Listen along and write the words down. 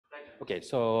Okay,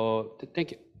 so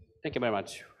thank you very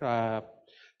much.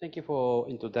 Thank you for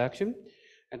introduction.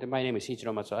 And my name is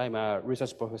Shin'ichiro Matsuo. I'm a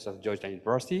research professor at Georgetown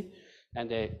University. And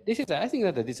this is, I think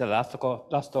that this is the last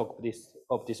talk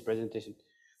of this presentation.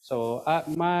 So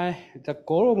the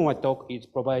goal of my talk is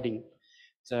providing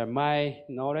my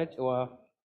knowledge or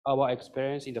our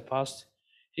experience in the past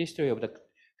history of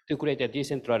to create a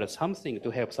decentralized something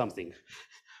to help something.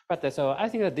 But so I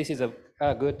think that this is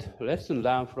a good lesson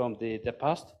learned from the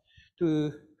past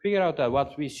to figure out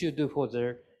what we should do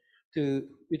to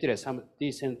utilize some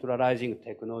decentralizing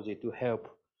technology to help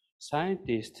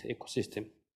scientist ecosystem.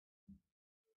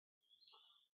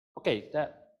 Okay,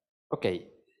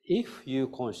 if you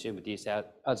consume this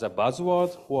as a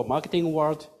buzzword or marketing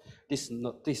word,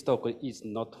 this talk is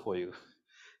not for you.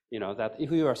 You know that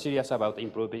if you are serious about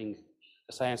improving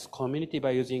the science community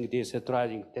by using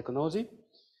decentralizing technology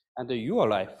and your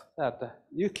life, that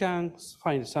you can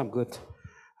find some good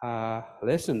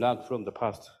lesson learned from the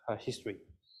past history.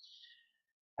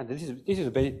 And this is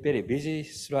a very busy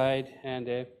slide,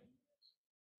 and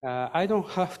I don't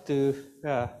have to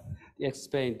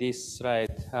explain this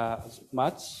slide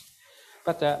much.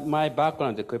 But my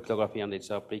background is cryptography and its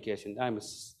application.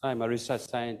 I'm a research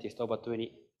scientist over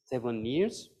 27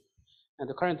 years,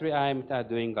 and currently I'm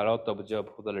doing a lot of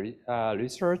job for the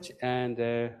research and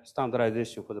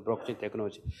standardization for the blockchain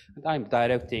technology. And I'm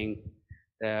directing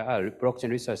the blockchain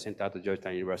research center at the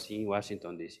Georgetown University in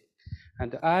Washington, D.C.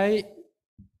 And I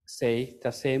say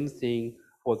the same thing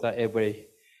for every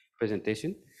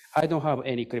presentation. I don't have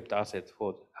any crypto asset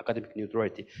for academic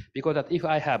neutrality, because that if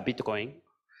I have Bitcoin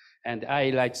and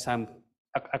I write some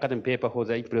academic paper for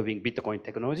the improving Bitcoin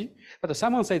technology, but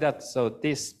someone say that so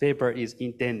this paper is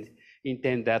intend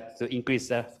that to increase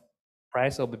the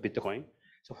price of the Bitcoin.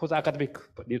 So for the academic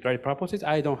neutrality purposes,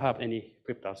 I don't have any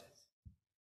crypto assets.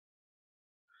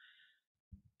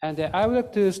 And I would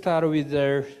like to start with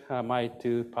my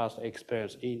two past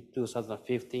experience in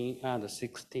 2015 and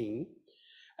 16.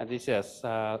 And this is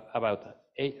about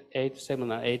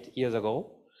 7 or 8 years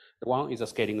ago. One is a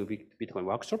scaling Bitcoin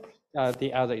workshop.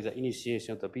 The other is the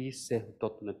initiation of the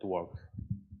bsafe.network.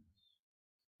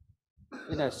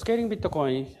 Scaling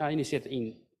Bitcoin initiated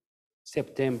in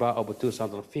September of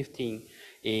 2015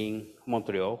 in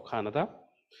Montreal, Canada.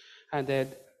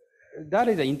 And that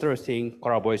is an interesting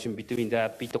collaboration between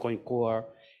the Bitcoin core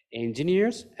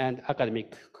engineers and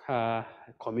academic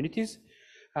communities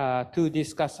to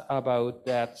discuss about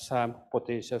some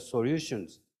potential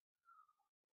solutions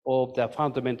of the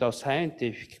fundamental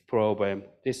scientific problem.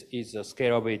 This is the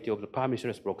scalability of the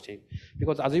permissionless blockchain.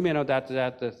 Because as you may know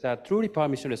that truly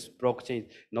permissionless blockchain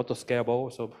is not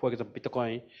scalable. So for example,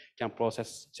 Bitcoin can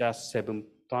process just 7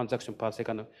 transactions per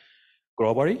second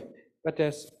globally.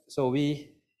 But so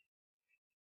we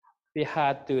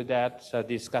had to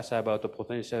discuss about the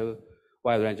potential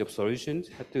wide range of solutions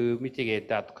to mitigate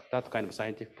that kind of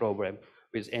scientific problem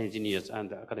with engineers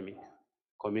and academic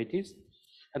communities.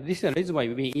 And this is the reason why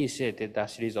we initiated a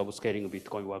series of scaling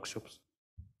Bitcoin workshops.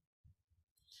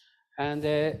 And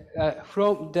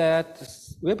from that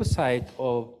website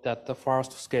of the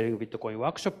first scaling Bitcoin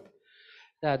workshop,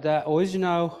 the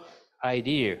original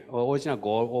idea or original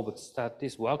goal of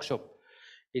this workshop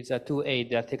is to aid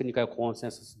the technical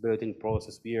consensus building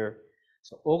process. We are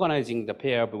organizing the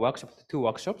pair of workshops, 2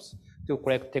 workshops, to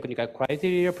collect technical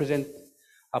criteria, present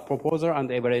a proposal, and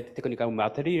evaluate technical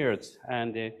materials.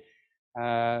 And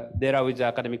there are with the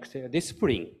academic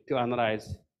discipline to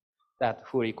analyze that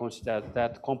fully consider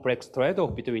that complex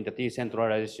trade-off between the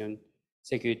decentralization,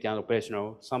 security, and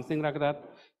operational, something like that.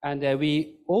 And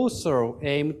we also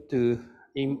aim to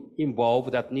involve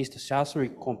that necessary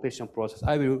completion process.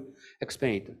 I will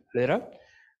explain it later.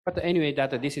 But anyway,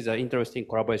 this is an interesting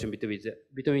collaboration between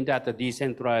the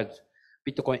decentralized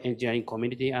Bitcoin engineering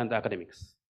community and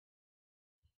academics.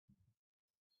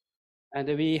 And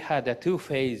we had 2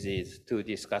 phases to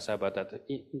discuss about that.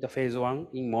 In the phase 1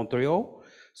 in Montreal,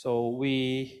 so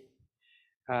we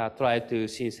tried to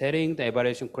setting the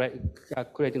evaluation,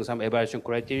 creating some evaluation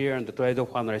criteria and the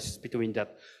trade-off analysis between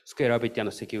that scalability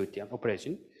and security and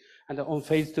operation. And on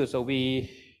phase 2, so we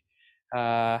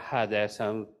had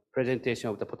some presentation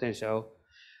of the potential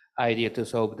idea to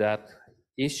solve that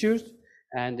issues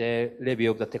and a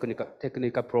review of the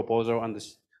technical proposal and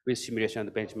with simulation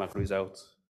and benchmark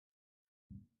results.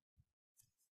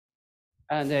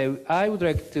 And I would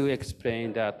like to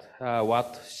explain that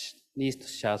what needs to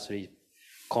share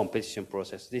competition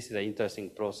process. This is an interesting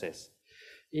process.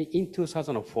 In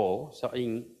 2004, so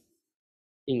in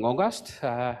August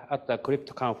at the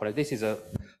crypto conference, this is a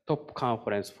top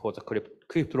conference for the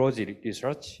cryptology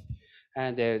research,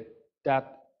 and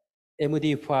that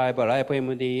MD5,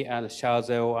 LiPo-MD, and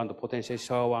SHA-0 and potentially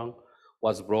SHA-1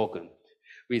 was broken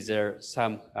with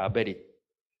some very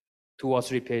 2 or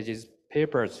 3 pages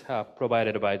papers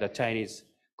provided by the Chinese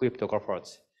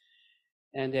cryptographers.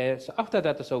 And so after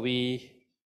that, so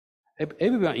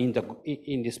everyone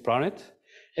in this planet,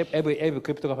 every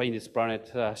cryptographer in this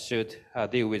planet should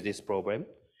deal with this problem.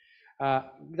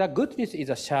 The good news is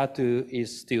that SHA-2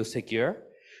 is still secure.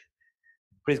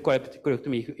 Please correct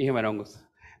me if I'm wrong,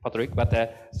 Patrick, but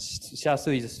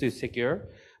SHA-2 is still secure.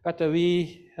 But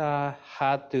we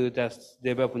had to just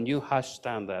develop a new hash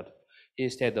standard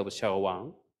instead of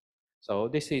SHA-1. So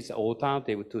this is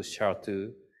alternative to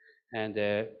SHA-2. And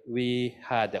we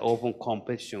had open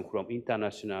competition from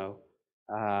international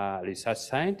research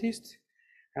scientists.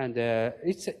 And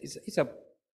it's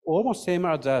almost same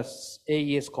as the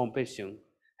AES competition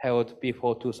held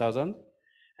before 2000.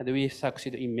 And we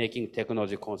succeeded in making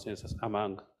technology consensus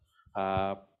among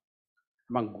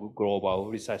global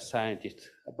research scientists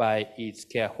by its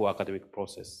careful academic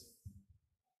process.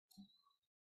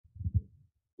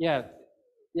 Yeah,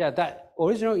 that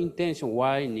original intention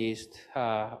why NIST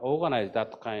organized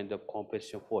that kind of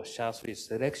competition for SHA-3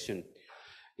 selection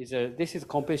is this is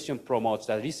competition promotes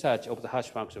the research of the hash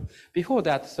function. Before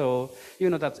that, so you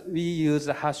know that we use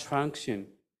the hash function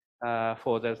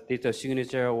for the digital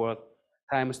signature or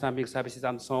time stamping services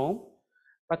and so on.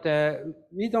 But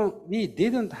we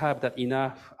didn't have that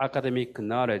enough academic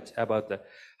knowledge about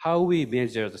how we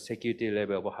measure the security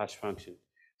level of a hash function.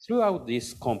 Throughout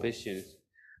these competitions,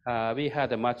 we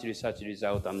had a much research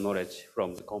result and knowledge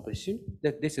from the competition.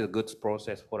 That this is a good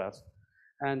process for us.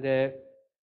 And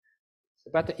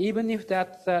but even if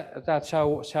that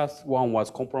SHA-1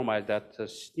 was compromised, that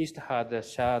NIST had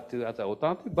SHA-2 as an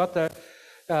alternative, but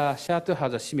SHA-2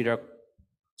 has a similar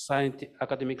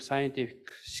academic scientific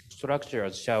structure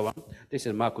as SHA-1. This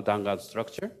is Mark Dangar's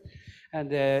structure.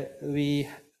 And we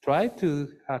tried to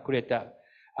create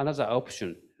another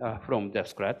option from the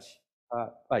scratch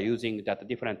by using that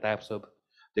different types of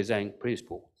design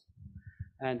principles.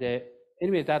 And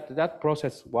anyway, that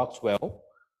process works well.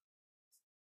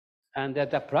 And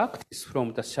the practice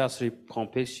from the SHA-3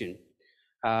 competition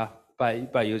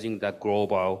by using the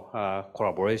global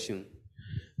collaboration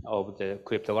of the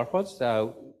cryptographers,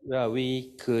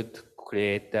 we could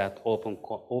create that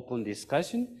open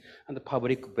discussion and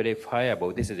public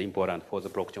verifiable. This is important for the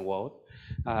blockchain world.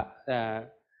 They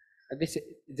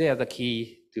are the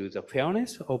key to the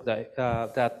fairness of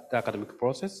that academic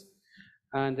process.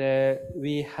 And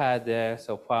we had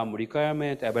so firm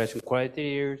requirement, evaluation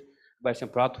criteria, evaluation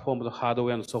platform, the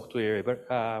hardware and software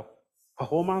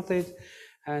performances,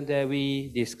 and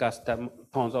we discussed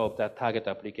tons of the target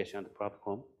application and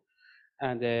platform.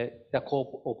 And the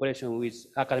cooperation with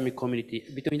academic community,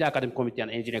 between the academic community and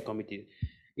engineering community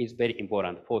is very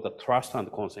important for the trust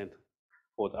and consent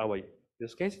for our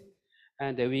use case.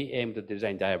 And we aim to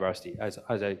design diversity, as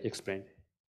I explained.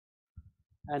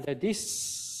 And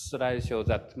this slide shows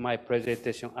that my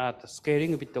presentation at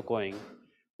Scaling Bitcoin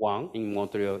 1 in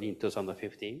Montreal in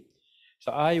 2015.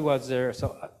 So I was there,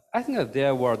 so I think that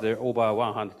there were over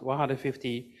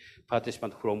 150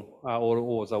 participants from all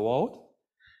over the world,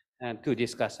 and to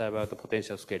discuss about the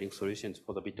potential scaling solutions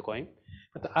for the Bitcoin.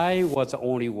 But I was the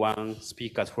only one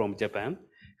speaker from Japan,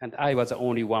 and I was the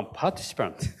only one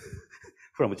participant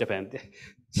from Japan.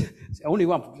 only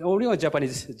one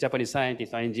Japanese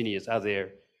scientists or engineers are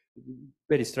there.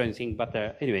 Very strange thing, but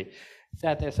anyway,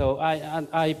 so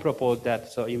I proposed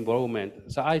that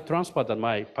involvement. So I transferred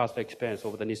my past experience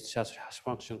of the NIST hash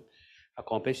function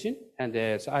competition,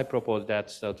 and so I proposed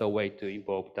that the way to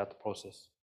involve that process.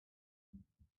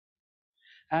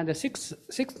 And 6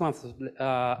 months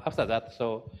after that,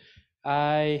 so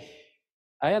I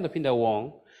and Pinder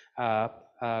Wong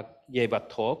gave a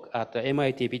talk at the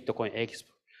MIT Bitcoin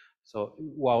Expo. So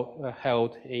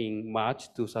held in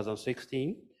March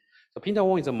 2016. So Pinder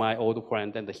Wong is my old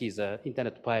friend, and he's an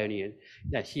internet pioneer.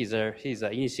 Yeah, he's an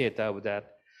initiator of the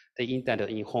internet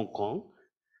in Hong Kong.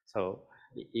 So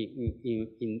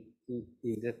in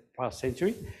the past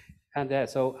century, and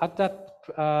so at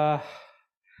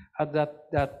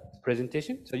that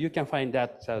presentation, so you can find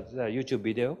that the YouTube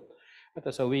video.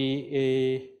 But so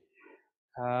we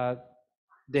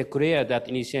declare that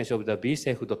initiation of the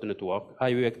bsafe.network.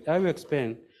 I will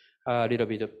explain a little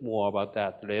bit more about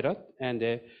that later.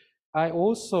 And we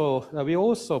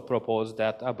also propose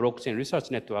that a blockchain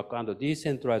research network and a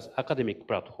decentralized academic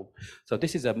platform. So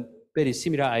this is a very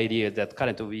similar idea that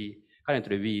currently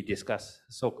we discuss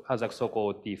as a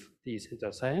so-called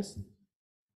decentralized science.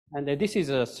 And this is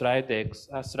a slide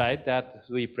that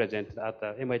we presented at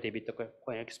the MIT Bitcoin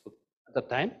Expo at the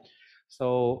time.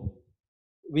 So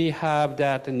we have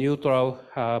that neutral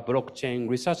blockchain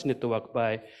research network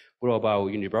by global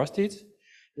universities.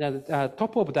 And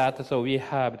top of that, so we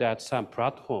have that some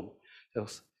platform, so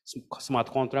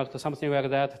smart contract or something like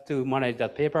that to manage the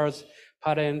papers,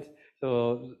 patent,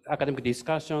 so academic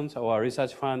discussions or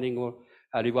research funding or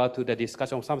reward to the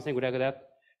discussion, something like that.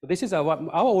 So this is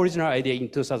our original idea in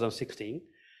 2016.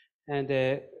 And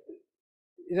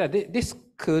this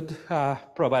could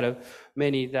provide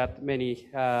many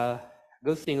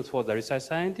good things for the research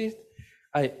scientist,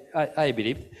 I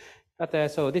believe.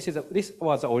 But so this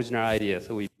was the original idea,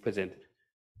 so we presented.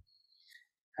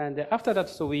 And after that,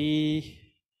 so we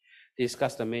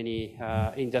discussed many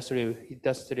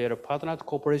industrial partner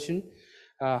cooperation,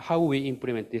 how we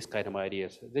implement this kind of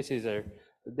ideas. This is the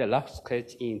rough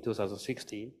sketch in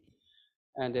 2016.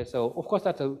 And so, of course,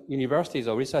 that universities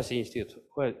or research institutes,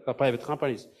 or private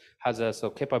companies has a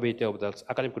capability of the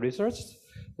academic research.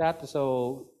 That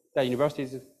so the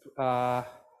universities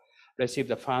receive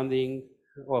the funding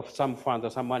of some fund or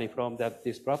some money from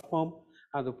this platform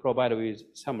and provide with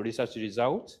some research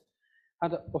results.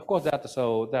 And of course,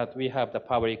 that we have the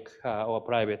public or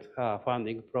private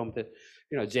funding from the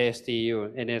JST or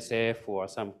NSF or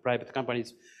some private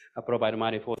companies provide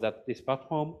money for this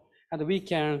platform. And we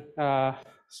can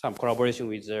some collaboration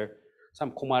with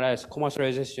some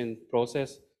commercialization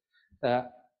process.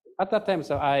 At that time,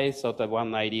 so I thought of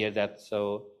one idea that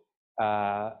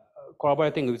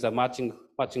collaborating with a matching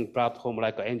platform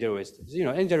like AngelList.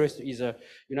 AngelList is a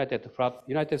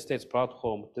United States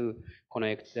platform to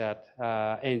connect that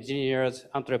engineers,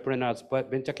 entrepreneurs,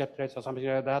 venture capitalists, or something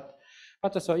like that.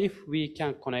 But so if we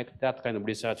can connect that kind of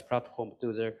research platform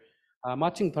to the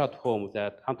matching platform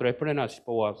that entrepreneurship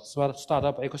or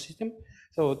startup ecosystem,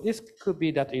 so this could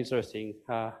be that interesting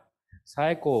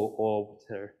cycle of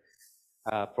the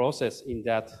process in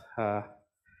that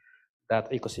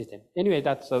ecosystem. Anyway,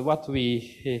 that's what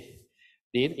we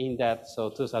did in that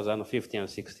 2015 and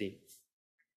 16.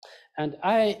 And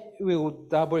I will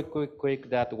double quick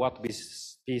that what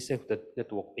BCF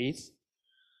network is.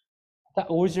 The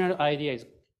original idea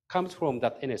comes from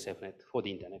that NSFNet for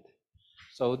the internet.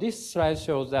 So this slide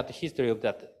shows that history of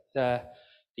the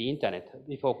internet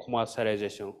before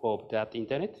commercialization of that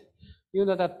internet. You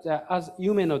know that as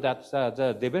you may know that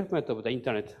the development of the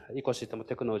internet ecosystem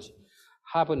technology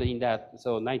happened in that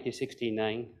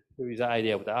 1969 with the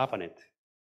idea of the ARPANET,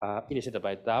 initiated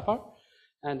by DARPA,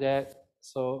 and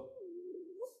so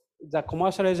the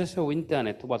commercialization of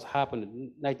internet was happened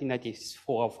in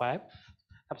 1994 or 5,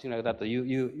 something like that.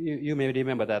 You may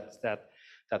remember that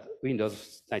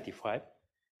Windows 95,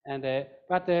 and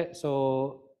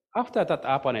so after that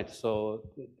ARPANET, so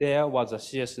there was a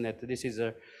CSNet. This is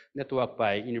a network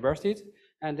by universities,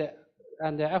 and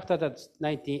after that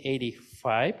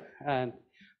 1985, and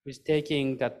it's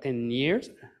taking that 10 years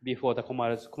before the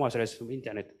commercialization of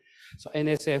internet. So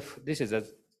NSF, this is a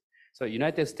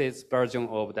United States version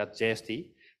of that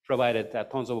JST, provided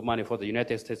tons of money for the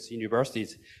United States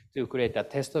universities to create a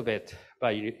test bed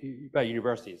by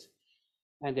universities.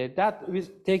 And that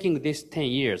was taking this 10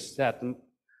 years that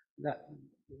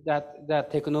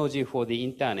technology for the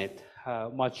internet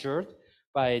matured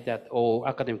by that whole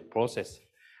academic process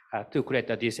to create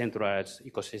a decentralized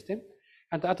ecosystem.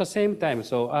 And at the same time,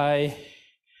 so I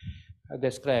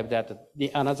described that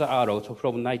another arrow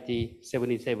from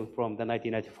 1977 from the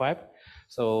 1995.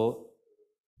 So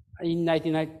in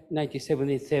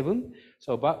 1977,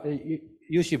 so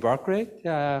UC Berkeley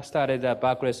started a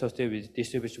Berkeley Software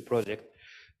Distribution Project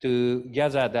to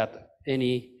gather that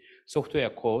any software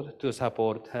code to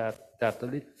support that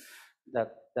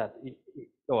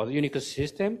Unix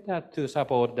system to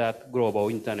support that global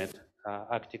internet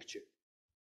architecture.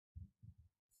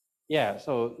 Yeah,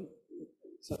 so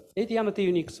AT&T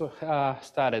Unix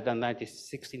started in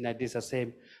 1969. This is the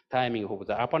same timing of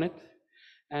the ARPANET,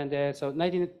 and so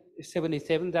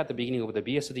 1977 at the beginning of the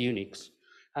BSD Unix,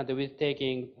 and we're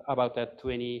taking about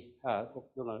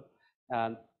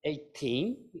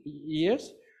 18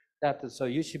 years. So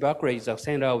UC Berkeley is the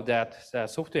center of that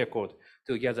software code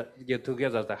to get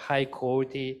together the high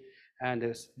quality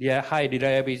and the high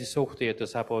reliability software to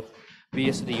support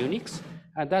BSD Unix.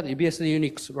 And that BSD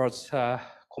Unix was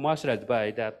commercialized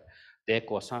by that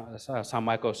DEC or some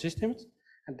microsystems.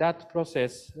 And that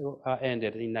process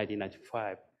ended in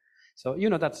 1995. So,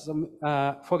 that's,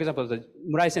 for example, the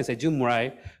Murai sensei, Jun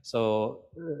Murai, so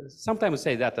sometimes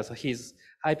say that his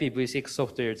IPv6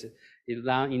 software is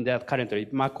run in that currently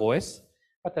Mac OS.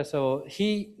 But so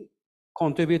he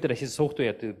contributed his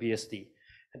software to BSD.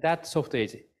 That software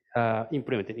is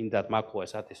implemented in that Mac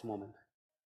OS at this moment.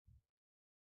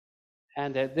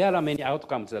 And there are many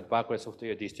outcomes that Berkeley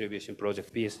Software Distribution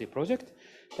Project, Ph.D. project,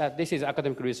 that this is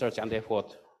academic research and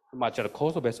effort, much at the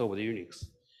cost base of the Unix.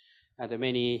 And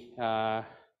many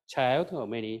child or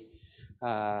many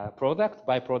product,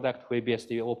 by product,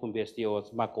 FreeBSD, OpenBSD, or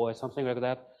Mac OS, something like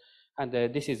that. And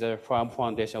this is a firm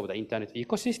foundation of the internet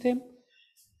ecosystem.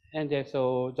 And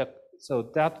so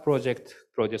that project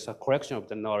produces a collection of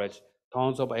the knowledge,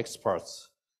 tons of experts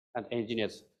and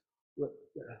engineers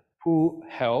who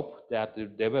help that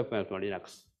development of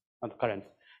Linux and current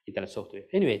internet software.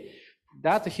 Anyway,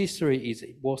 that history is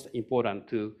most important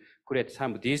to create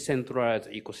some decentralized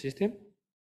ecosystem.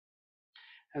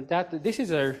 And that this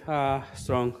is a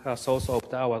strong source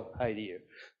of our idea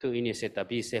to initiate a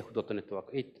BSF network.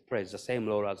 It plays the same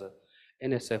role as a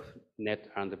NSFNet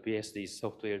and the BSD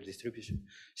software distribution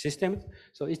system.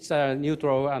 So it's a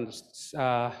neutral and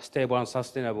stable and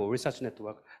sustainable research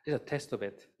network. It's a test of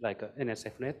it, like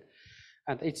NSFNet,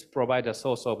 and it provides a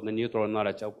source of the neutral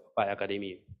knowledge by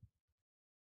academia.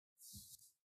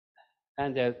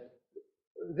 And there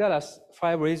are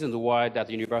 5 reasons why that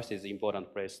university is an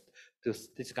important place to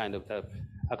this kind of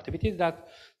activity. That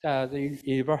the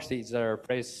university is a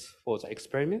place for the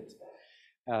experiment,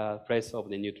 place of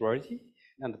the neutrality,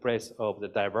 and the place of the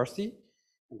diversity,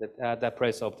 and the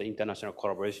place of the international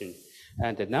collaboration.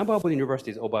 And the number of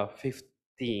universities over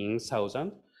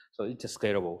 15,000, so it's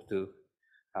scalable to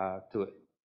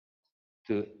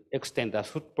extend the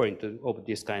footprint of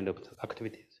this kind of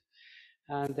activities.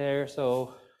 And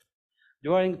so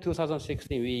during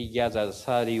 2016, we gathered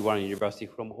 31 universities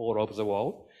from all over the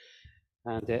world.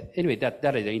 And anyway,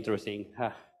 that is an interesting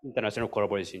international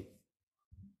collaboration.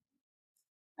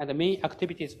 And the main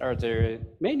activities are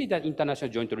mainly the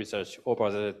international joint research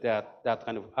over that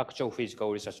kind of actual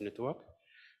physical research network.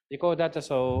 Because that,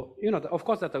 so, of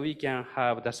course, that we can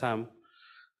have some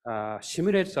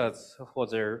simulators for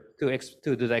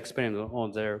to do the experiment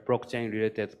on the blockchain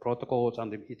related protocols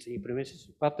and its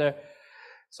implementation. But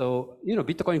so,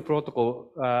 Bitcoin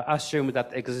protocol assume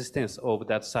that existence of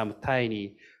some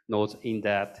tiny nodes in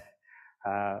that,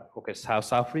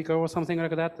 South Africa or something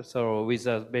like that. So with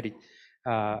a very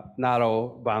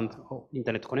narrow band of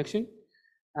internet connection.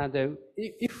 And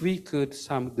if we could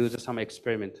do some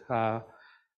experiment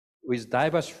with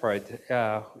diversified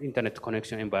internet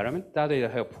connection environment, that is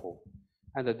helpful.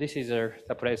 And this is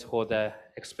the place for the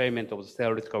experiment of the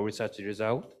theoretical research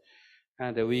result.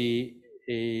 And we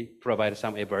provide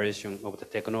some evaluation of the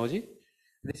technology.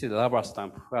 This is a rubber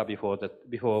stamp before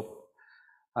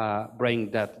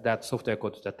bring that software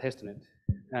code to the testnet.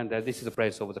 And this is the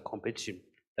place of the competition,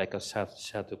 like a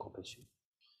shadow competition.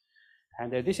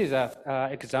 And this is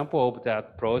an example of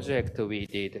that project we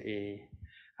did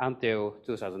until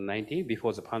 2019,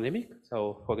 before the pandemic.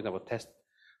 So, for example,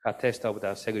 test of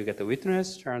the segregated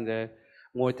witness and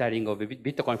monitoring of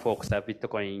Bitcoin forks,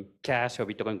 Bitcoin Cash or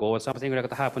Bitcoin Gold, something like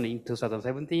that happened in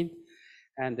 2017.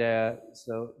 And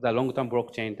so the long-term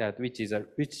blockchain which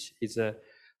is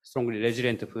strongly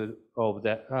resilient of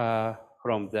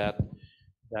from the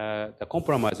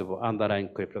compromise of underlying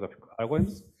cryptographic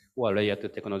algorithms or layer 2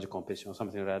 technology competition or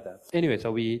something like that. Anyway,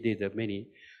 so we did many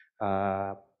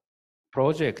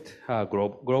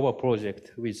global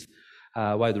project with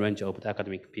a wide range of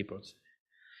academic peoples.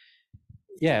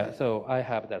 Yeah, so I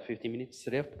have that 15 minutes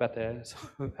left, but so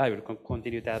I will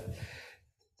continue that.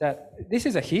 This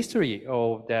is a history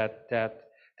of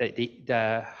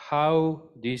how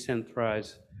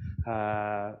decentralized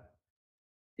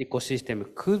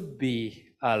ecosystem could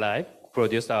be alive,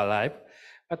 produced alive.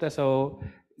 But so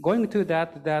going to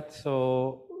that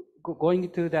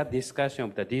discussion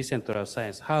of the decentralized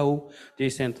science, how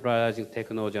decentralizing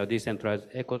technology or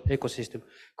decentralized ecosystem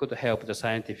could help the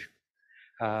scientific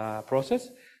process.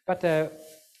 But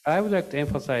I would like to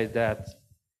emphasize that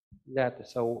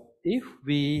so if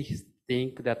we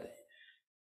think that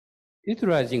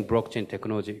utilizing blockchain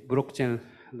technology,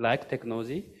 blockchain-like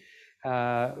technology,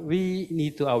 we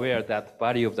need to aware that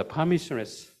value of the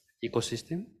permissionless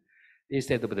ecosystem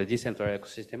instead of the decentralized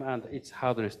ecosystem and its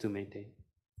hardness to maintain.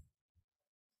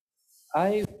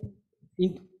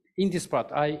 In this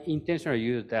part, I intentionally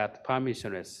use that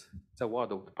permissionless, the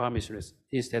word of permissionless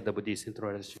instead of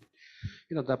decentralization.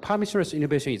 The permissionless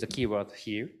innovation is a key word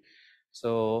here.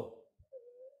 So,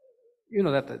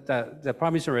 that the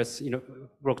permissionless,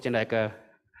 blockchain like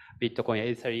Bitcoin,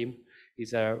 Ethereum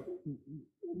is a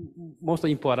most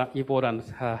important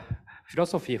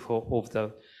philosophy of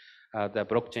the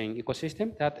blockchain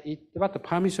ecosystem. But the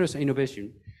permissionless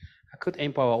innovation could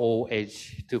empower all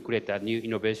edge to create a new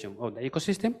innovation on the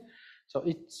ecosystem. So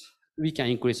we can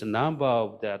increase the number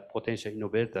of the potential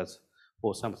innovators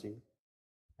for something.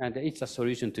 And it's a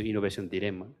solution to innovation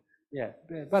dilemma. Yeah,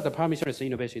 but the permissionless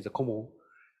innovation is a common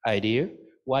idea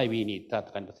why we need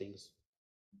that kind of things.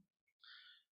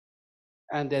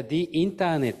 And the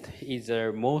internet is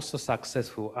the most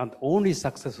successful and only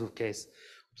successful case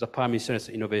of the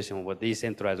permissionless innovation with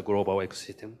decentralized global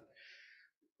ecosystem.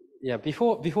 Yeah,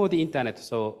 before the internet,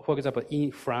 so for example,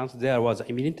 in France, there was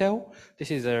Minitel.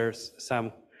 This is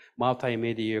some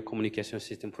multimedia communication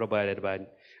system provided by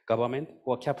government,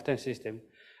 or Captain system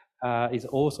is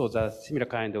also the similar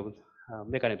kind of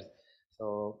mechanism.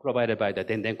 So provided by the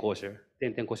Denden Kosher.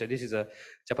 Denden Kosher, this is a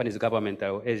Japanese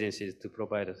governmental agencies to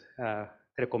provide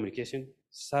telecommunication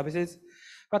services.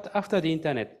 But after the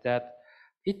internet, that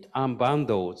it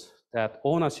unbundles that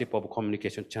ownership of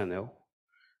communication channel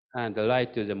and the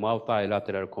right to the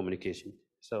multilateral communication.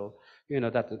 So,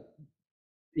 that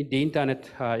the internet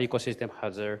ecosystem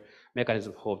has a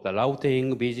mechanism for the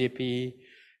routing, BGP,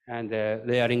 and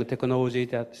layering technology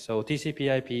that, so TCP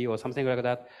IP or something like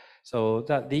that. So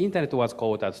that the internet was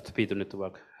called as speed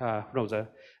network from the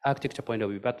architecture point of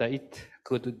view, but it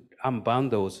could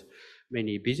unbundle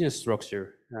many business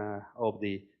structure of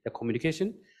the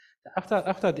communication.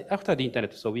 After the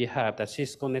internet, so we have the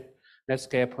Cisco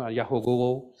Netscape, Yahoo,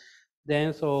 Google.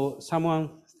 Then so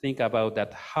someone think about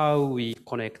that how we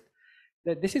connect.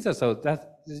 This is also that's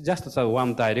just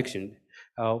one direction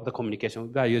of the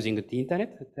communication by using the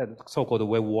internet, so-called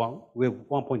Web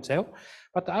 1.0.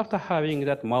 But after having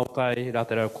that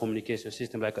multilateral communication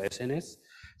system like SNS,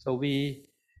 so we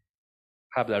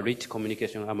have the rich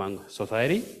communication among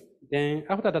society. Then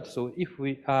after that, so if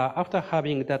we after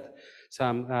having that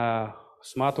some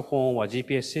smartphone or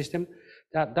GPS system,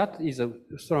 that is a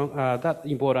strong that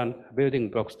important building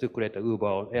blocks to create a Uber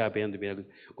or Airbnb,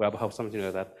 Grubhub, something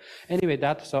like that. Anyway,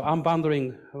 that so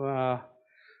unbundling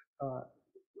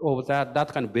of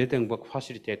that kind of building block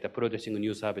facilitate the producing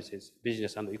new services,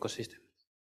 business and ecosystem.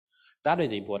 That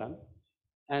is important,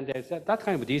 and that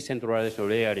kind of decentralization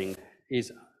layering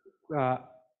is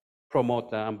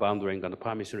promote unbundling and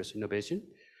permissionless innovation.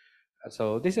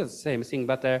 So this is the same thing,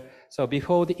 but so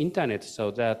before the internet, so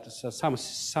that some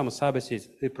services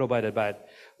provided by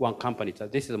one company. So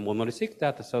this is monolithic.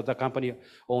 That so the company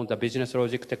owns the business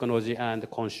logic, technology, and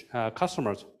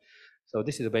customers. So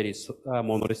this is a very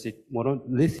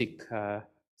monolithic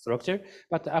structure.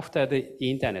 But after the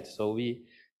internet, so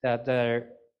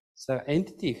the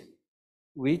entity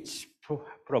which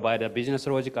provide a business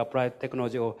logic, applied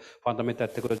technology, or fundamental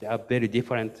technology are very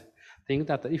different things.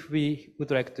 That if we would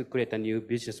like to create a new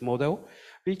business model,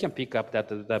 we can pick up that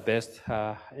the best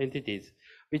entities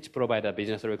which provide a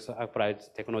business logic, applied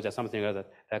technology, or something like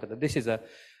that. This is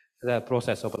the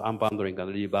process of unbundling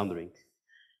and rebundling.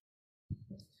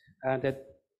 And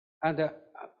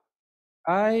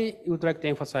I would like to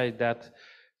emphasize that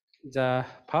the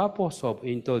purpose of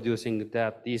introducing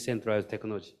that decentralized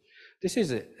technology. This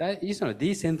is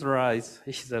decentralized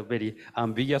is a very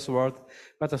ambiguous word,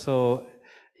 but so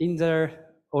in the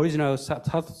original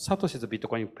Satoshi's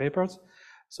Bitcoin papers,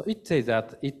 so it says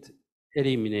that it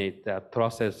eliminates the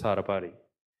trusted third party.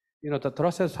 The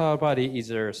trusted third party is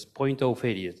a point of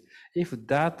failure. If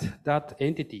that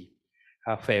entity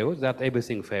fails, that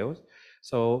everything fails.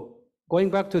 So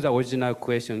going back to the original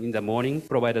question in the morning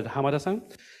provided Hamada-san,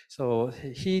 so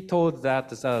he told that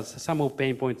some of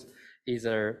pain points is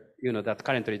that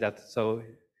currently that so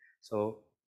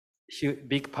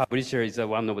big publisher is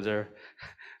one of the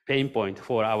pain point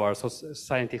for our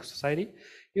scientific society.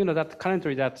 That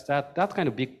currently that kind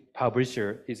of big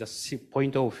publisher is a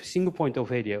single point of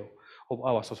failure of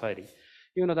our society.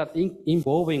 That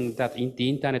involving that in the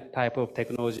internet type of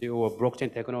technology or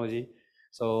blockchain technology,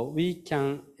 so we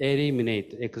can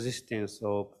eliminate existence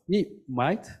of, we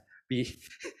might be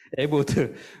able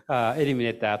to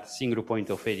eliminate that single point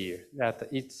of failure, that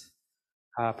it's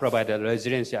provide a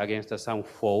resiliency against some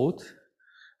fault,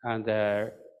 and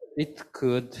it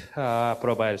could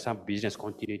provide some business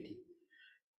continuity.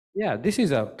 Yeah, this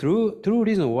is a true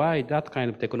reason why that kind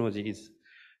of technology is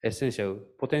essential,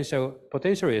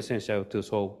 potentially essential to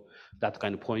solve that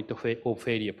kind of point of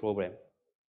failure problem.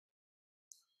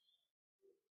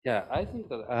 Yeah, I think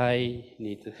that I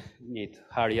need to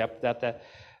hurry up. That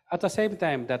at the same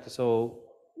time, that so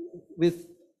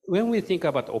when we think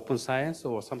about open science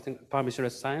or something,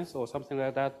 permissionless science or something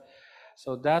like that,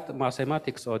 so that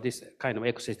mathematics or this kind of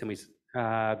ecosystem is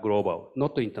global,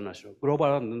 not international.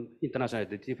 Global and international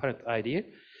is a different idea,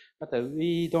 but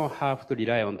we don't have to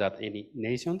rely on that any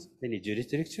nations, any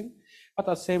jurisdiction. But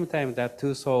at the same time, that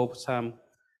to solve some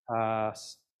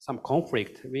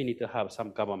conflict, we need to have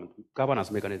some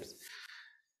governance mechanisms.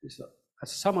 So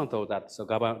someone thought that so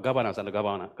governance and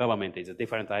government is a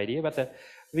different idea, but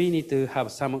we need to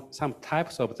have some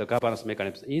types of the governance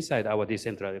mechanisms inside our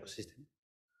decentralized ecosystem.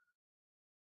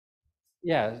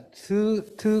 Yeah,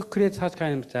 to create such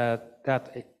kind of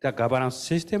the governance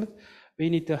system, we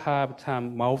need to have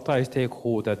some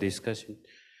multi-stakeholder discussion.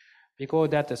 Because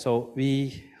that, so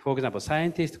we, for example,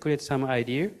 scientists create some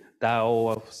idea,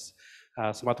 DAO of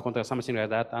smart contract, something like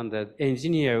that, and the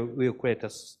engineer will create a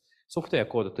software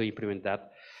code to implement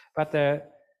that. But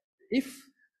if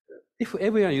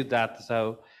everyone use that,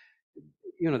 so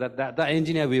that the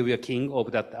engineer will be a king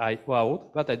of that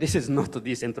world, but this is not a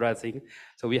decentralized thing.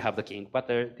 So we have the king, but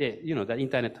the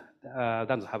internet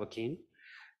doesn't have a king.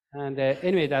 And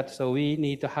anyway, so we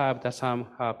need to have some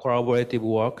collaborative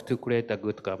work to create a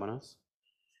good governance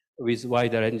with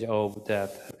wider range of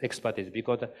that expertise,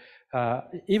 because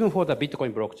even for the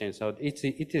Bitcoin blockchain, so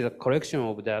it is a collection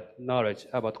of that knowledge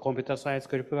about computer science,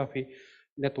 cryptography,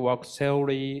 network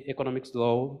theory, economics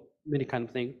law, many kind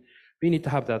of things. We need to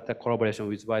have that collaboration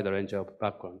with wider range of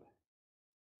background.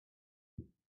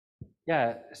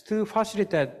 Yeah, to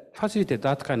facilitate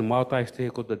that kind of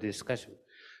multi-stakeholder discussion.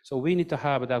 So we need to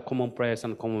have that common place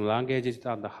and common languages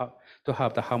and to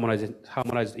have the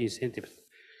harmonized incentives.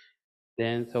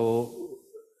 Then, so,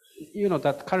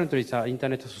 that currently it's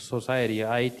Internet Society,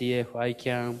 IETF,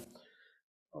 ICANN,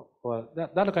 well,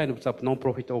 that kind of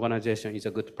non-profit organization is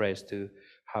a good place to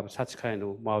have such kind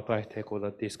of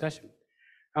multi-stakeholder discussion.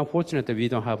 Unfortunately, we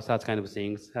don't have such kind of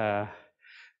things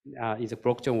in the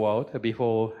blockchain world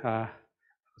before,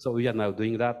 so we are now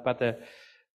doing that. But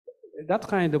that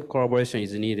kind of collaboration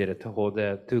is needed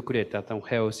to create a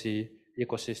healthy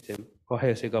ecosystem or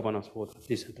healthy governance for the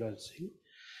decentralized thing.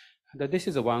 This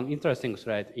is one interesting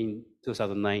slide in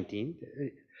 2019.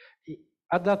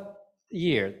 At that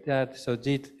year,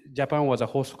 Japan was a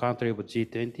host country of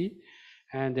G20,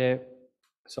 and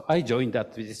so I joined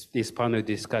this panel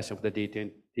discussion of the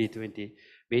D20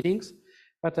 meetings.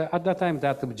 But at that time,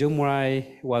 Jun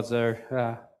Murai was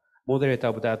a moderator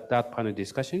of that panel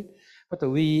discussion. But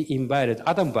we invited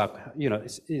Adam Buck.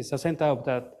 It's the center of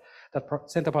that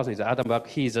center person is Adam Buck.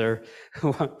 He's a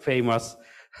famous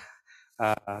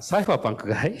cypherpunk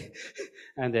guy,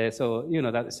 and so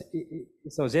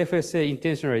JFSA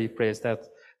intentionally placed that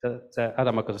the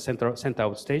Adam Buck is the center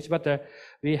of stage. But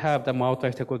we have the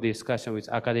multi-stakeholder discussion with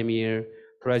academia,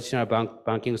 traditional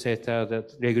banking sector,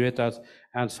 the regulators,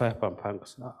 and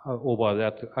cypherpunks over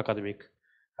that academic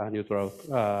neutral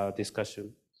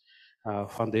discussion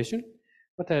foundation.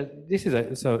 But this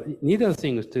is so neither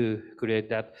things to create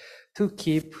that to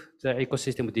keep the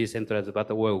ecosystem decentralized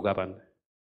but well governed.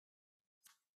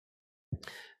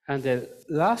 And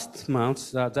last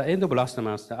month, the end of last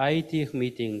month, the IETF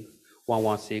meeting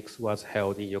 116 was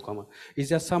held in Yokohama. Is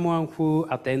there someone who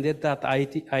attended that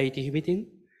IETF meeting?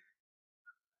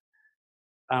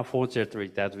 Unfortunately,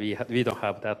 that we don't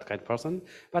have that kind of person.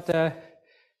 But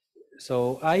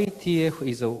so IETF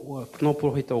is a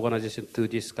non-profit organization to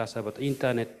discuss about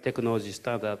internet technology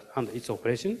standard and its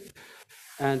operation.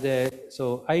 And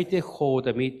so IETF hold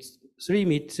three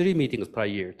meetings per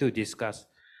year to discuss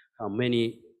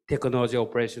many technology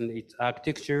operation, its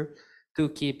architecture, to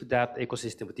keep that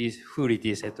ecosystem fully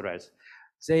decentralized.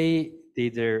 They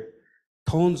did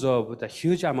tons of the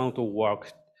huge amount of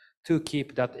work to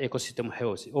keep that ecosystem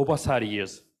healthy over 30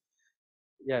 years.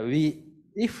 Yeah, we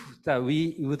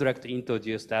would like to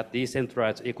introduce that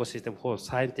decentralized ecosystem for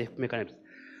scientific mechanisms,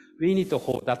 we need to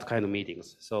hold that kind of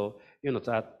meetings. So,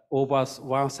 that over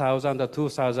 1,000 or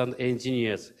 2,000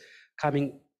 engineers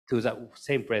coming to the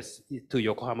same place, to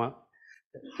Yokohama,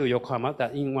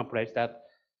 that in one place,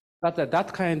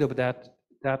 that kind of the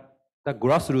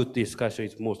grassroots discussion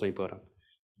is most important.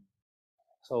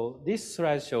 So this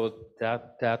slide shows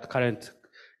that current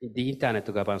the internet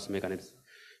governance mechanism.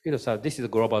 So this is a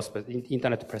global space,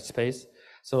 internet space.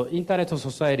 So internet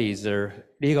society is a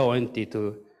legal entity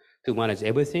to manage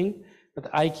everything, but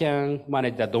I can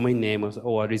manage the domain names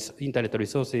or internet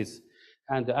resources,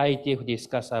 and IETF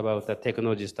discuss about the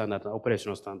technology standard and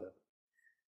operational standard.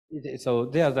 So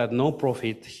there's a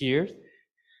non-profit here,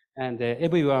 and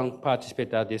everyone participates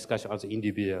in that discussion as an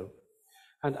individual.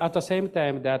 And at the same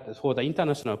time, that for the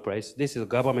international place, this is a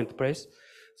government place.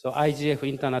 So IGF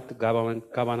Internet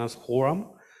Governance Forum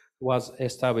was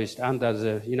established under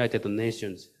the United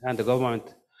Nations, and the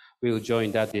government will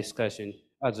join that discussion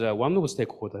as one of the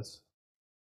stakeholders.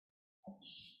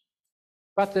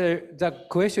 But the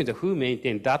question is who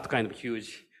maintains that kind of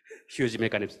huge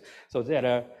mechanism? So there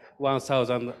are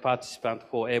 1,000 participants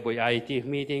for every IETF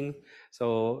meeting.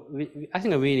 So I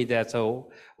think we need that.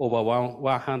 So over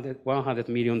 $100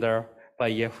 million per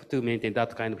year to maintain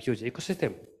that kind of huge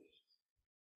ecosystem.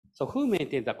 So who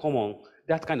maintains the common,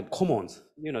 that kind of commons,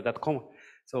 that common.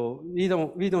 So we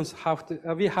don't have to,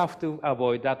 we have to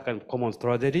avoid that kind of commons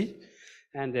tragedy.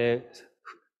 And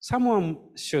someone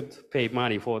should pay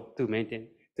money to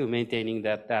maintaining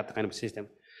that kind of system.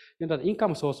 The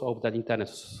income source of the internet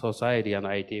society and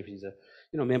IETF is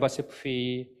membership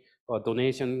fee or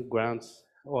donation grants,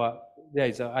 or there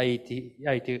is a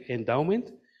IET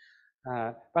endowment.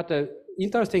 But the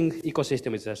interesting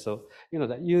ecosystem is also,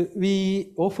 that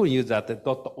we often use that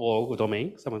 .org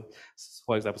domain,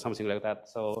 for example, something like that.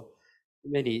 So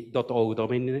many .org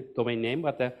domain name,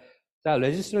 but the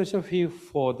registration fee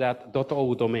for that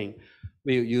 .org domain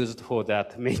we used for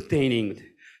that maintaining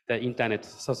the internet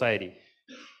society.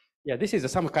 Yeah, this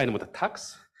is some kind of a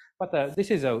tax, but this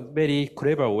is a very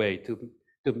clever way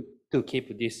to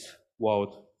keep this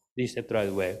world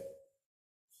decentralized way.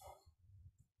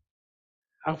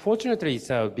 Unfortunately,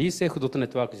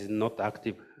 bsafe.network is not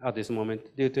active at this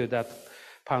moment due to that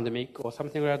pandemic or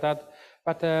something like that.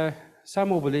 But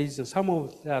some of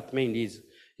that main reason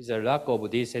is a lack of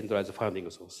decentralized funding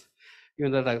source.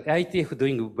 The IETF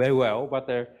doing very well, but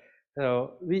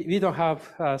we don't have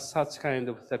such kind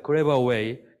of the clever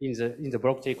way in the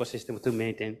blockchain ecosystem to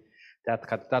maintain that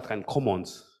kind of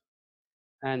commons.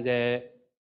 And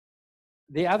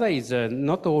the other is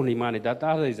not only money, that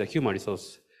other is a human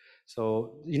resource.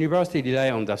 So university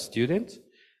rely on the students,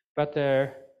 but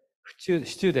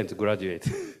students graduate.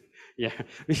 Yeah,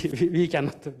 we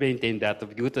cannot maintain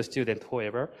that good student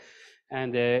forever.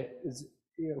 And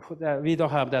we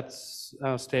don't have that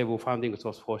stable funding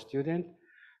source for students.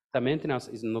 The maintenance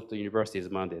is not the university's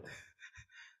mandate.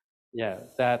 Yeah,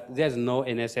 that there's no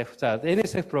NSF. The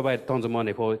NSF provides tons of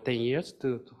money for 10 years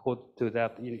to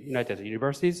that United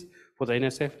Universities for the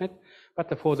NSF net.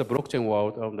 But for the blockchain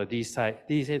world, of the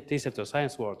decentralized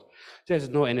science world, there's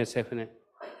no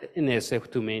NSF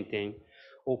to maintain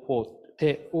for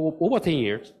over 10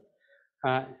 years.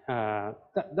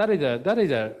 That is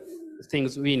the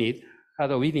things we need.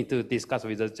 We need to discuss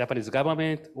with the Japanese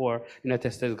government or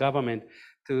United States government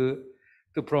to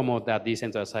promote that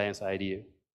decentralized science idea.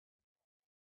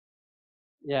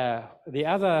 Yeah, the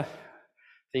other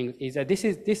thing is that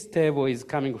this table is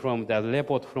coming from the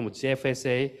report from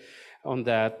GFSA on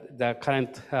the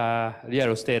current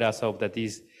real status of the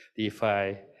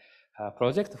DeFi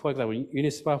project. For example,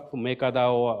 Uniswap,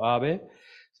 MakerDAO, or Aave.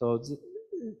 So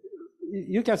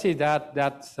you can see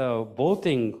that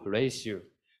voting ratio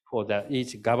for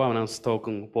each governance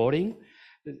token voting,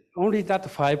 only that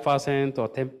 5% or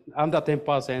under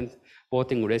 10%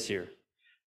 voting ratio.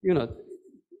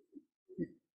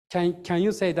 Can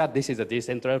you say that this is a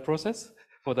decentralized process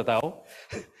for the DAO?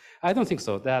 I don't think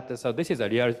so. So this is a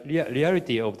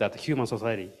reality of that human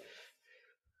society.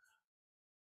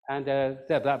 And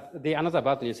the another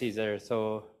bad news is there.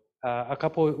 So a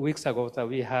couple of weeks ago, so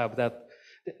we have that.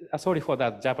 Sorry for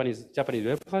that Japanese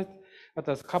website, but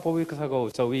a couple of weeks ago,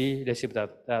 so we received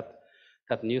that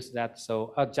news that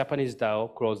a Japanese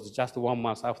DAO closed just 1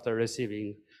 month after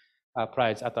receiving a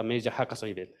prize at a major hackathon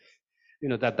event.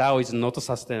 That DAO is not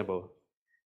sustainable.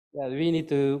 We need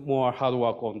to more hard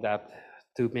work on that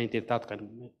to maintain that kind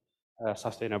of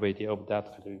sustainability of that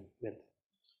kind of event.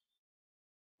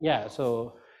 Yeah,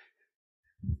 so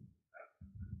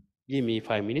give me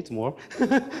 5 minutes more.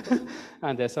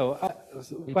 And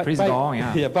please go on,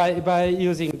 yeah. Yeah, by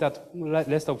using that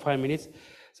less of 5 minutes,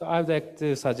 so I'd like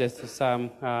to suggest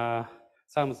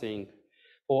something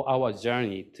for our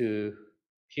journey to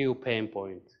few pain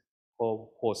points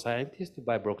for scientists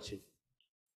by blockchain.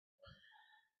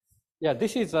 Yeah,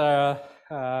 this is a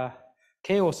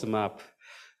chaos map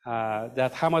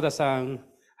that Hamada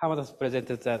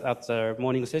presented at the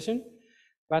morning session,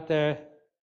 but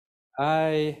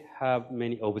I have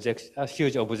a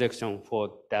huge objection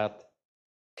for that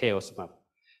chaos map.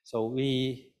 So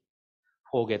we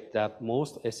forget that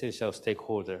most essential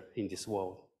stakeholder in this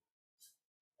world.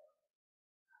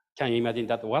 Can you imagine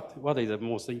that? What is the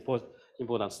most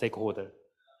important stakeholder?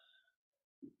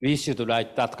 We should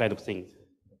write that kind of thing.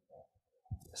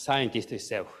 Scientist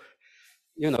itself.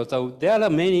 So there are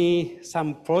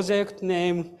some project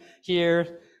name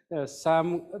here,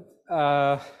 some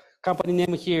company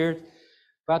name here,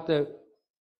 but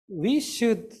we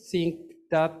should think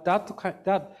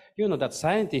that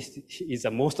scientist is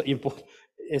the most important,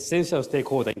 essential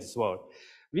stakeholder in this world.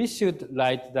 We should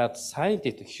write that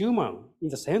scientist, human, in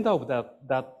the center of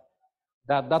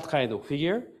that kind of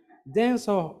figure. Then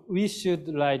so we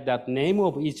should write that name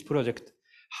of each project,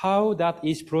 how that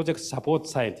each project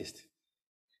supports scientists.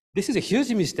 This is a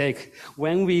huge mistake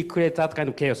when we create that kind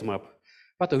of chaos map.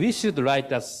 But we should write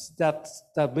that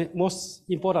most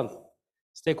important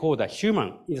stakeholder,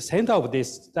 human, in the center of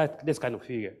this kind of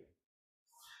figure.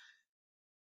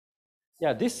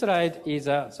 Yeah, this slide is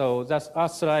so that's a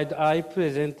slide I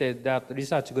presented that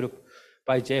research group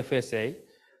by JFSA.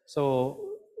 So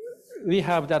we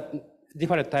have that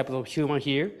different types of human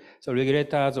here. So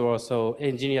regulators, or also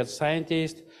engineers,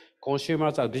 scientists,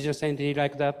 consumers, or business entity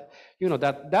like that. You know,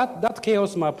 that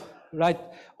chaos map, right?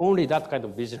 Only that kind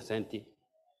of business entity.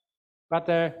 But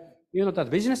you know, that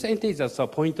business entity is a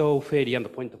point of failure and a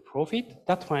point of profit.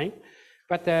 That's fine.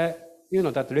 But you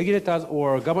know, that regulators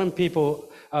or government people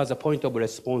are the point of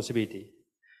responsibility.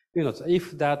 You know, so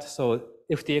if that, so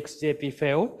FTX JP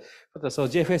failed, but so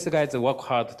JFS guys work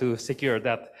hard to secure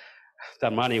that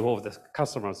the money of the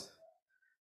customers.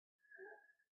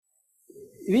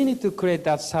 We need to create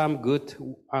that some good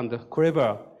and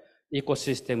clever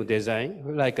ecosystem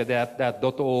design, like that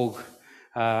 .org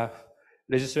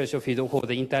registration fee for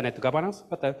the internet governance.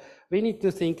 But we need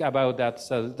to think about that,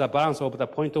 so the balance of the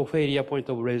point of failure, point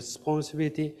of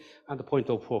responsibility, and the point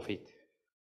of profit.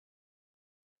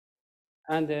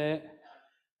 And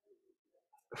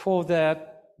for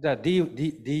that, the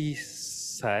D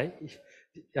side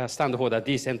stand for the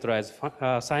decentralized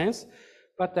science.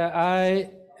 But I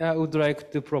would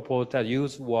like to propose the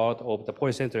use word of the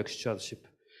polycentric stewardship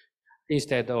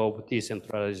instead of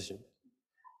decentralization.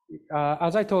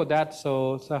 As I told that,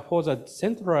 so for the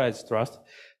centralized trust,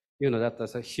 you know,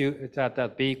 that's a huge,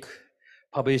 that big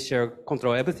publisher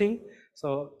control everything.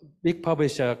 So big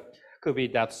publisher could be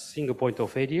that single point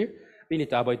of failure. We need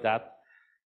to avoid that.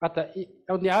 But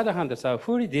on the other hand, it's a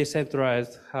fully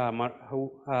decentralized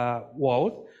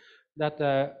world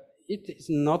that it is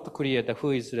not clear that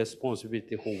who is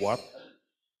responsibility for what.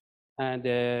 And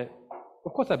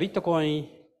of course, a Bitcoin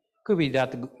could be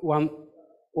that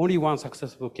only one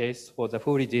successful case for the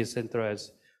fully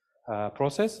decentralized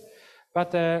process.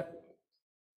 But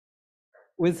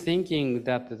with thinking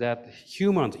that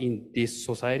humans in this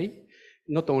society,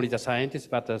 not only the scientists,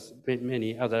 but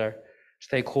many other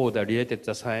stakeholders related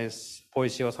to science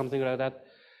policy or something like that,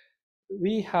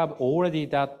 we have already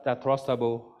that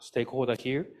trustable stakeholder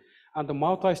here, and the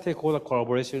multi-stakeholder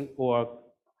collaboration or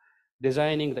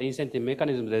designing the incentive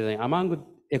mechanism design among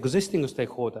existing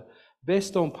stakeholders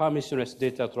based on permissionless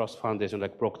data trust foundation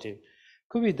like blockchain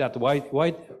could be that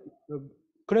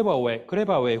clever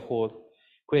way for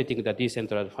creating the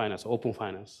decentralized finance, open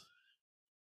finance.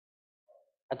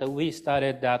 And we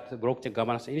started that blockchain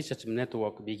governance initiative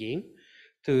network begin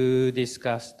to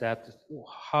discuss that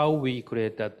how we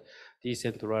create that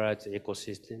decentralized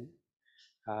ecosystem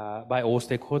by all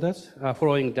stakeholders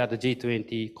following that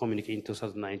G20 communique in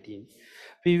 2019.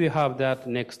 We will have that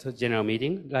next general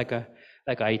meeting, like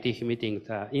IT meeting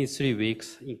in 3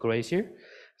 weeks in Croatia.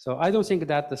 So I don't think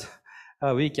that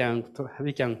we can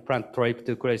plan trip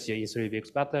to Croatia in 3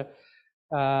 weeks, but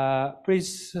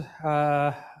please,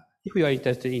 if you are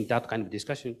interested in that kind of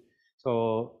discussion,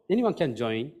 so anyone can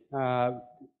join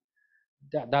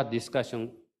that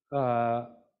discussion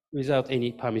without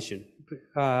any permission.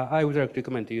 I would like to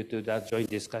recommend you to that joint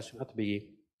discussion at the beginning.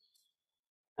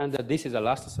 And this is the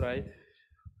last slide.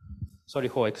 Sorry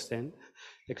for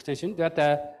extension.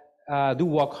 That do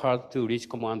work hard to reach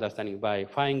common understanding by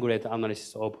fine-grained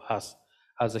analysis of us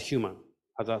as a human,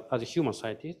 as a human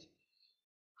scientist.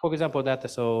 For example, that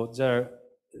so the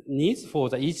needs for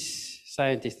each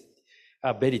scientist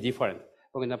are very different.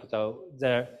 For example,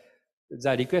 the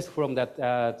request from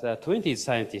the 20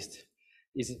 scientists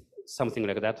is something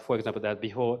like that. For example, that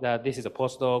before that this is a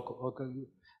postdoc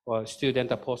or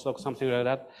student, a postdoc, something like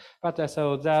that. But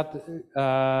so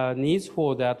that needs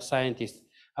for that scientist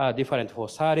are different for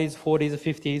 30s, 40s,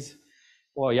 50s,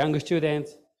 or young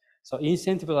students. So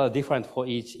incentives are different for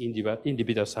each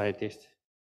individual scientist.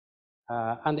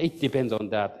 And it depends on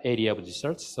that area of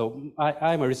research. So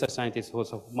I'm a research scientist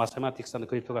also mathematics and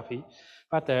cryptography,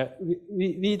 but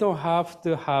we don't have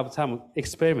to have some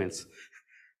experiments.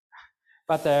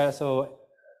 But so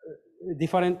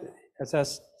different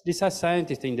research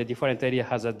scientists in the different area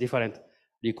has a different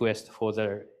request for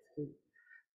the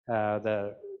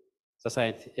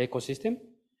science ecosystem,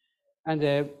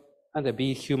 and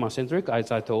be human-centric,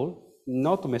 as I told,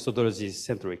 not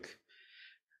methodology-centric.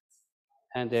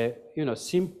 And you know,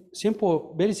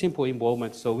 very simple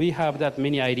involvement. So we have that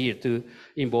many ideas to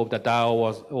involve the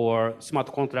DAO or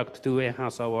smart contract to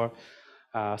enhance our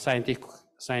scientific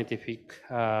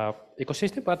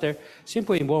ecosystem. But the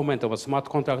simple involvement of a smart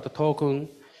contract token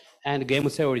and game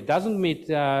theory doesn't meet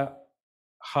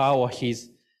how his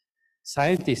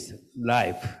scientist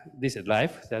life. This is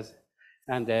life,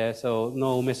 and so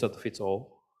no method fits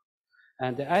all.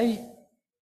 And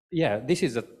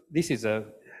this is a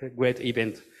great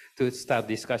event to start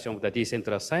discussion of the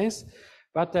decentralized science.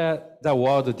 But the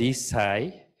word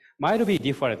DeSci might be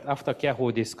different after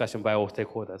careful discussion by all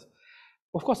stakeholders.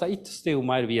 Of course, it still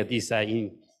might be a DeSci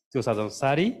in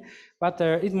 2030, but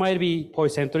it might be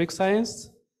polycentric science,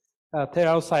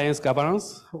 terrestrial science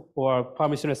governance, or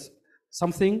permissionless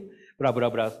something, blah, blah,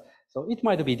 blah. So it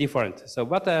might be different. So,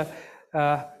 but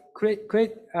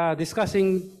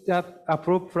discussing that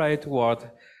appropriate word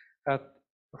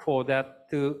for that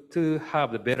to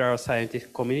have the better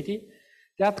scientific community,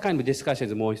 that kind of discussion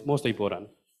is most important.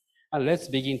 And let's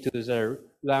begin to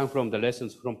learn from the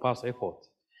lessons from past effort.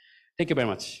 Thank you very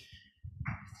much.